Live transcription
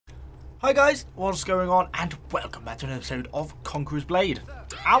Hi guys, what's going on, and welcome back to an episode of Conquerors Blade.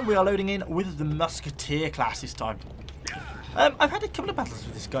 And we are loading in with the Musketeer class this time. I've had a couple of battles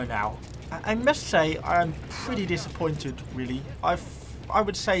with this guy now. I must say I'm pretty disappointed, really. I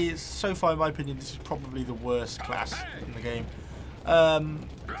would say, so far in my opinion, this is probably the worst class in the game.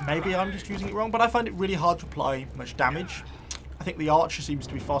 Maybe I'm just using it wrong, but I find it really hard to apply much damage. I think the archer seems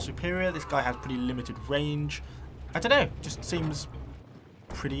to be far superior. This guy has pretty limited range. I don't know, just seems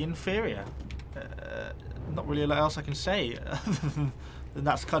pretty inferior. Not really a lot else I can say. And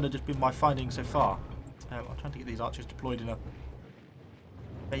that's kind of just been my finding so far. I'm trying to get these archers deployed in a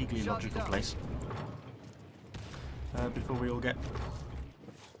vaguely logical place before we all get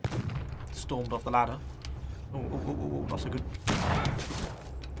stormed off the ladder. Oh, not so good.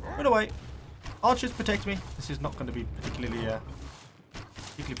 Run away. Archers, protect me. This is not going to be particularly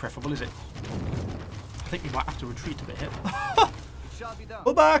preferable, is it? I think we might have to retreat a bit here.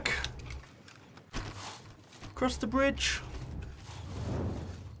 Pull back! Cross the bridge.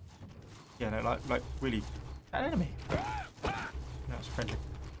 Yeah, no, like really, an enemy. No, it's friendly.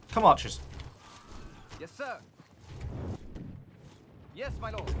 Come, archers. Yes, sir. Yes,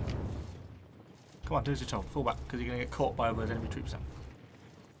 my lord. Come on, do as you're told. Fall back, because you're going to get caught by all those enemy troops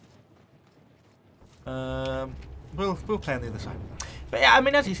now. We'll play on the other side. But yeah, I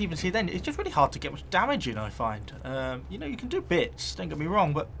mean, as you even see then, it's just really hard to get much damage in, I find. You know, you can do bits, don't get me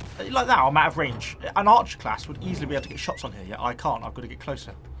wrong, but like that, I'm out of range. An archer class would easily be able to get shots on here, yet I can't. I've got to get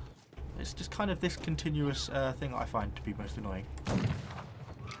closer. It's just kind of this continuous thing I find to be most annoying. And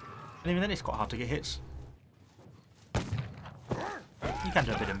even then, it's quite hard to get hits. You can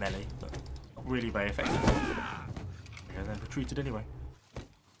do a bit of melee, but not really very effective. Okay, then retreated anyway.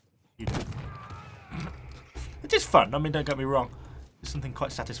 You do. It is fun, I mean, don't get me wrong. There's something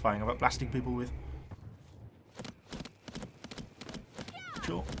quite satisfying about blasting people with.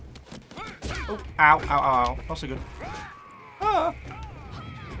 Sure. Oh, ow, ow, ow. Not so good. Ah.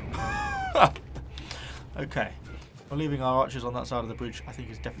 Okay. Well, leaving our archers on that side of the bridge, I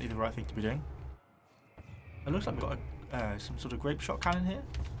think is definitely the right thing to be doing. It looks like we've got some sort of grape shot cannon here.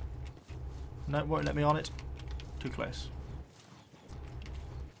 No, won't let me on it. Too close.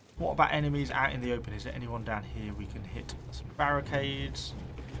 What about enemies out in the open? Is there anyone down here we can hit? Some barricades,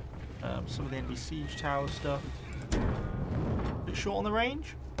 some of the enemy siege tower stuff. A bit short on the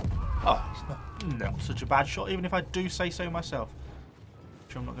range? Oh, it's not such a bad shot, even if I do say so myself. I'm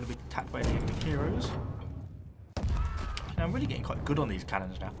sure I'm not going to be attacked by any enemy heroes. Now, I'm really getting quite good on these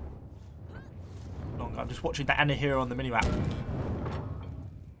cannons now. I'm just watching that enemy hero on the minimap.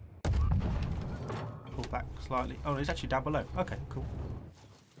 Pull back slightly. Oh, he's actually down below. Okay, cool.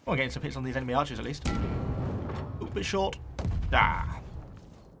 I'm getting some hits on these enemy archers at least. A bit short. Ah.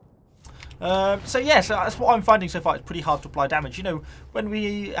 So yeah, so that's what I'm finding so far. It's pretty hard to apply damage. You know, when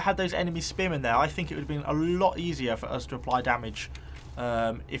we had those enemy spearmen there, I think it would have been a lot easier for us to apply damage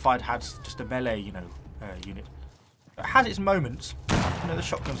if I'd had just a melee, you know, unit. It has its moments. You know, the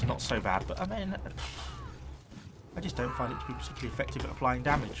shotgun's not so bad, but I mean, I just don't find it to be particularly effective at applying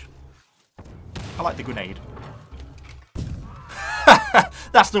damage. I like the grenade.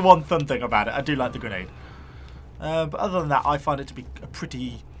 That's the one fun thing about it. I do like the grenade. But other than that, I find it to be a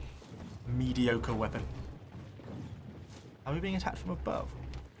pretty mediocre weapon. Are we being attacked from above?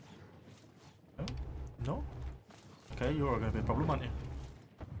 No? No? Okay, you're going to be a problem, aren't you?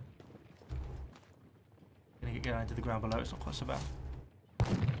 Going to get down into the ground below. It's not quite so bad.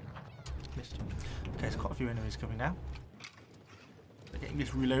 Missed. Okay, there's quite a few enemies coming now. They're getting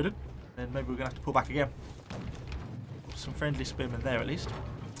this reloaded. Then maybe we're going to have to pull back again. Some friendly spearmen there at least.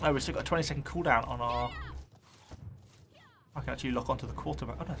 Oh, we've still got a 20-second cooldown on our... I can actually lock onto the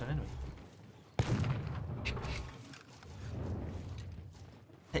quarterback. Oh, no, there's an enemy.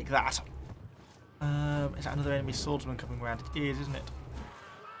 Take that. Is that another enemy swordsman coming around? It is, isn't it?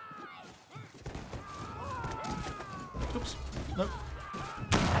 Oops. Nope.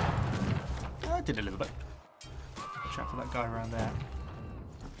 I did a little bit. Watch out for that guy around there.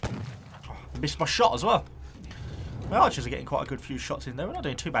 Oh, missed my shot as well. My archers are getting quite a good few shots in there. We're not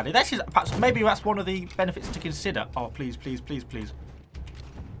doing too badly. This is perhaps, maybe that's one of the benefits to consider. Oh, please, please, please, please.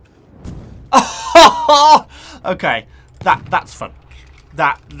 Okay, that's fun.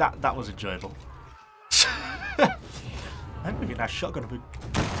 That was enjoyable. I think we can now shotgun a big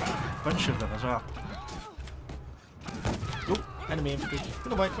bunch of them as well. Oh, enemy infantry.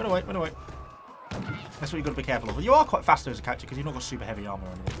 Run away, run away, run away. That's what you've got to be careful of. You are quite fast though as a character because you've not got super heavy armour or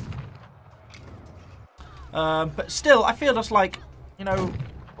anything. But still, I feel just like, you know,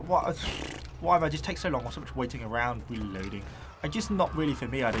 why am I just take so long? What's so much waiting around, reloading? Just not really for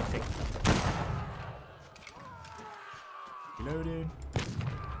me, I don't think. Reloading.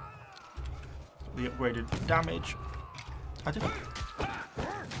 the upgraded damage. I do.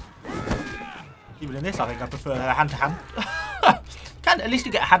 Even in this, I think I prefer hand-to-hand. At least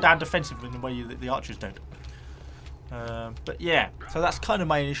you get hand-to-hand defensive in the way that the archers don't. But yeah, so that's kind of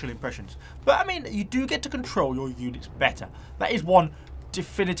my initial impressions. But I mean, you do get to control your units better. That is one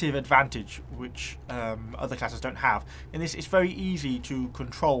definitive advantage which other classes don't have. In this, it's very easy to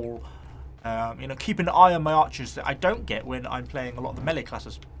control, you know, keep an eye on my archers that I don't get when I'm playing a lot of the melee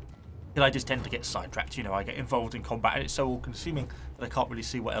classes. Because I just tend to get sidetracked, you know, I get involved in combat and it's so all-consuming that I can't really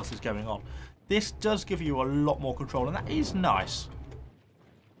see what else is going on. This does give you a lot more control, and that is nice.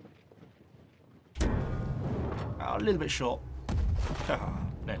 Oh, a little bit short.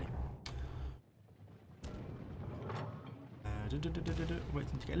 Nearly.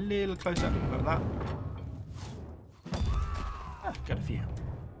 Waiting to get a little closer. Like that. Ah, got a few.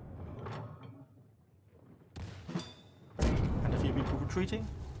 And a few people retreating.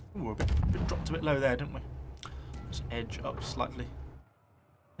 Ooh, we're a bit dropped a bit low there, didn't we? Let's edge up slightly.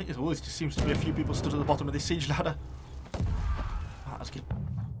 I think there's always just seems to be a few people stood at the bottom of this siege ladder. Ah, that's good.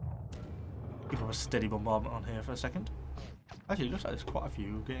 Give a steady bombardment on here for a second. Actually, it looks like there's quite a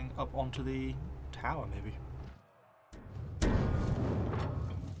few getting up onto the tower, maybe.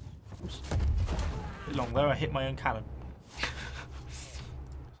 Oops. A bit long there, I hit my own cannon.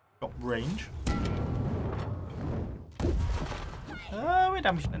 Got range. We're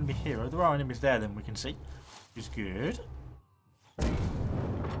damaging an enemy hero. There are enemies there, then we can see. Which is good.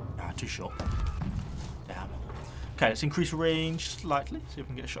 Ah, too short. Damn. Okay, let's increase range slightly. See if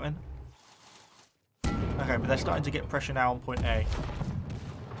we can get a shot in. Okay, but they're starting to get pressure now on point A.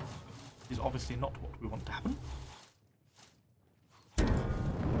 This is obviously not what we want to happen.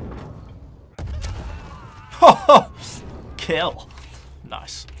 Kill!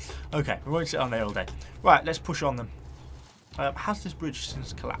 Nice. Okay, we won't sit on there all day. Right, let's push on them. Has this bridge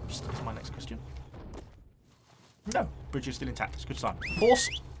since collapsed? That's my next question. No, bridge is still intact. It's a good sign. Horse,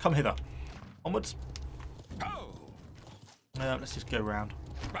 come hither. Onwards. Let's just go round.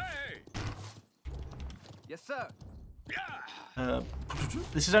 Yes, sir.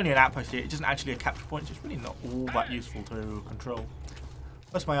 This is only an outpost here. It isn't actually a capture point. So it's really not all that useful to control.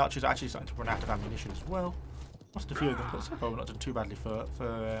 Most of my archers are actually starting to run out of ammunition as well. Lost a few of them, but so far we're not doing too badly for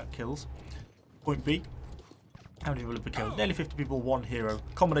kills. Point B. How many people have been killed? Nearly 50 people, 1 hero.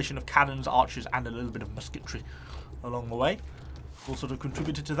 Combination of cannons, archers, and a little bit of musketry along the way. All sort of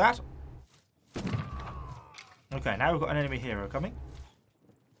contributed to that. Okay, now we've got an enemy hero coming.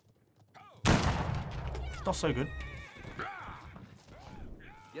 Not so good.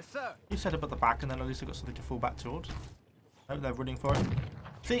 Yes, sir. You set up at the back, and then at least I've got something to fall back towards. Oh, they're running for it.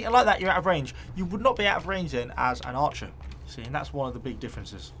 See, like that, you're out of range. You would not be out of range then as an archer. See, and that's one of the big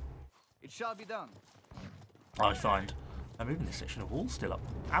differences. It shall be done. I find. I'm moving this section of wall still up.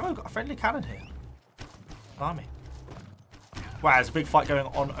 And we've got a friendly cannon here. Blimey. Wow, there's a big fight going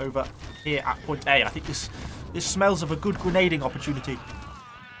on over here at point A. I think this smells of a good grenading opportunity.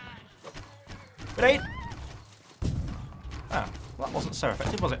 Grenade! Oh, well, that wasn't so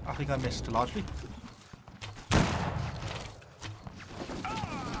effective, was it? I think I missed largely.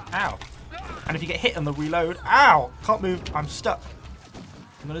 Ow. And if you get hit on the reload, ow! Can't move, I'm stuck.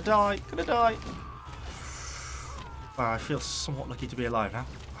 I'm gonna die, gonna die. Wow, I feel somewhat lucky to be alive now.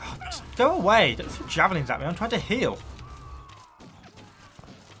 Oh, go away, don't throw javelins at me, I'm trying to heal.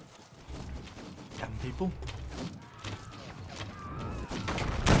 Damn people.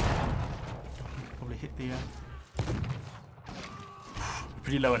 Probably hit the...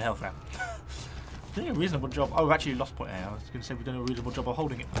 pretty low in health now. Doing a reasonable job. Oh, we've actually lost point A. I was going to say we've done a reasonable job of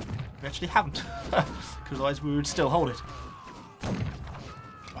holding it. We actually haven't. Because otherwise we would still hold it.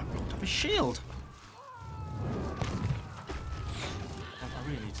 I blocked up his shield. I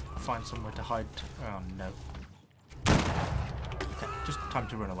really need to find somewhere to hide. Oh, no. Okay, just time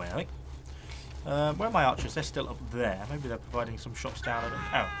to run away, I think. Where are my archers? They're still up there. Maybe they're providing some shots down at them.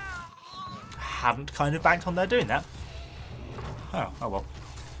 Oh. Hadn't kind of banked on their doing that. Oh well.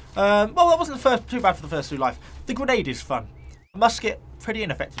 Well, that wasn't too bad for the first 2 life. The grenade is fun. Musket, pretty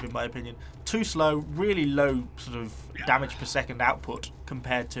ineffective in my opinion. Too slow, really low sort of damage per second output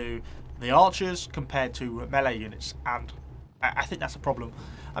compared to the archers, compared to melee units, and I think that's a problem.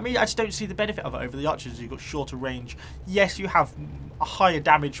 I mean, I just don't see the benefit of it over the archers. You've got shorter range. Yes, you have a higher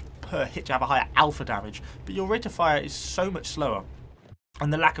damage per hit, you have a higher alpha damage, but your rate of fire is so much slower,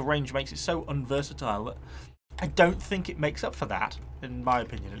 and the lack of range makes it so unversatile that I don't think it makes up for that, in my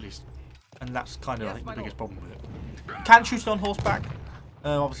opinion at least. And that's kind of, I think, the biggest problem with it. You can shoot it on horseback.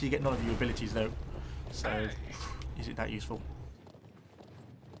 Obviously, you get none of your abilities, though. So, is it that useful?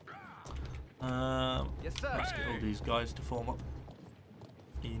 Yes, sir. Let's get all these guys to form up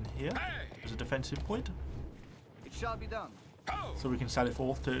in here as a defensive point. It shall be done. So we can sally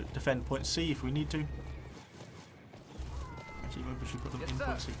forth to defend point C if we need to. Actually, maybe we should put them in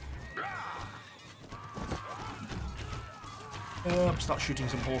point C. Start shooting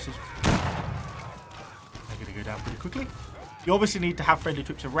some horses. They're going to go down pretty quickly. You obviously need to have friendly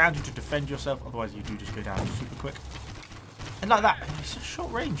troops around you to defend yourself, otherwise you do just go down super quick. And like that, it's a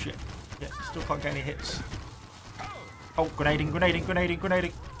short range yet. Yeah, still can't get any hits. Oh, grenading, grenading, grenading,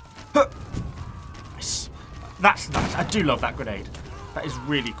 grenading. Huh. Nice. That's nice. I do love that grenade. That is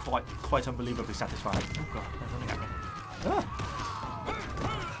really quite unbelievably satisfying. Oh god, they're running at me. Ah.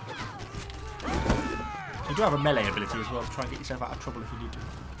 You do have a melee ability as well to try and get yourself out of trouble if you need to.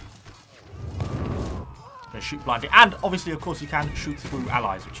 Shoot blindly, and obviously, of course, you can shoot through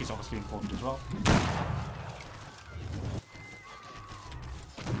allies, which is obviously important as well. Try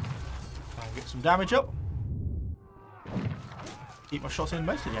and get some damage up. Keep my shots in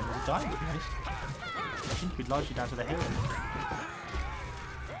most of the end of the time, to be honest. I seem to be largely down to the hero.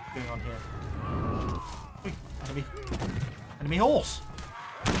 What's going on here? Enemy. Enemy horse!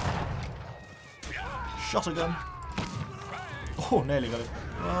 Shot a gun. Oh, nearly got it.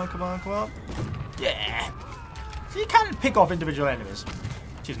 Come on, come on, come on. Yeah! So you can pick off individual enemies,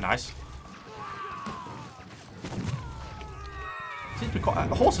 which is nice. Seems to be quite,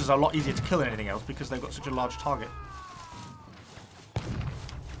 horses are a lot easier to kill than anything else because they've got such a large target.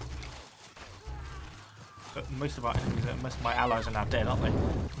 But most of our enemies, most of my allies are now dead, aren't they?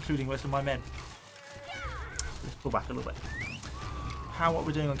 Including most of my men. Let's pull back a little bit. What are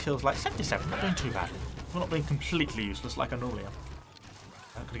we doing on kills? Like 77, not doing too badly. We're not being completely useless like I normally am.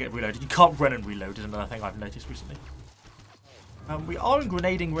 I'm going to get reloaded. You can't run and reload is another thing I've noticed recently. We are in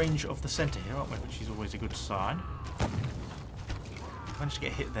grenading range of the centre here, aren't we? Which is always a good sign. Managed to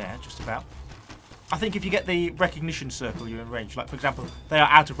get hit there, just about. I think if you get the recognition circle, you're in range. Like, for example, they are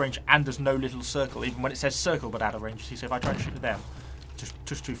out of range and there's no little circle, even when it says circle but out of range. So if I try to shoot at them,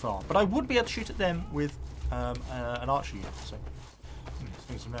 just too far. But I would be able to shoot at them with an archer unit. So,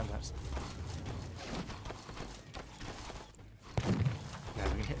 swing some roundabouts. Yeah,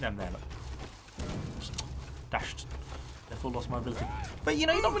 we can hit them there. Look. Just dashed. Therefore, lost my ability. But you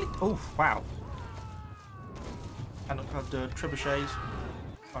know, you're not really. Oh, wow. And I've had trebuchets.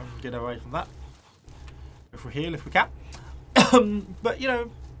 Try and get away from that. If we heal, if we can. But you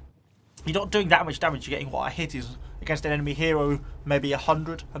know, you're not doing that much damage. You're getting what a hit is against an enemy hero, maybe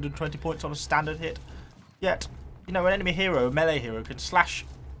 100, 120 points on a standard hit. Yet, you know, an enemy hero, a melee hero, can slash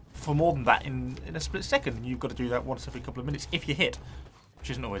for more than that in a split second. You've got to do that once every couple of minutes if you hit, which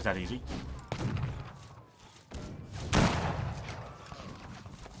isn't always that easy.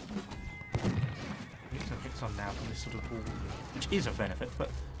 Get some hits on now from this sort of ball, which is a benefit, but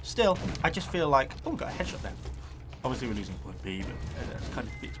still, I just feel like, oh, we got a headshot there. Obviously, we're losing point B, but that's kind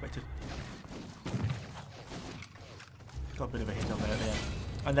of to be expected. Got a bit of a hit on there at the end.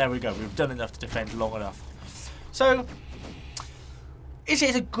 And there we go, we've done enough to defend long enough. So, is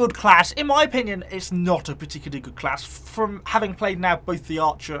it a good class? In my opinion, it's not a particularly good class. From having played now both the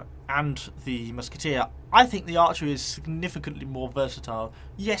Archer and the Musketeer, I think the Archer is significantly more versatile.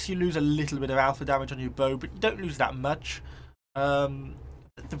 Yes, you lose a little bit of alpha damage on your bow, but you don't lose that much.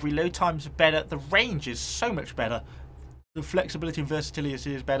 The reload times are better. The range is so much better. The flexibility and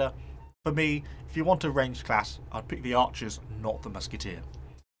versatility is better. For me, if you want a ranged class, I'd pick the Archers, not the Musketeer.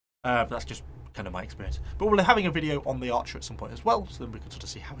 But that's just kind of my experience. But we'll be having a video on the Archer at some point as well, so then we can sort of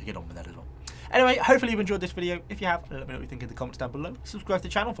see how we get on with that as well. Anyway, hopefully you've enjoyed this video. If you have, let me know what you think in the comments down below. Subscribe to the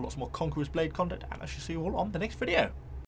channel for lots more Conquerors Blade content, and I shall see you all on the next video.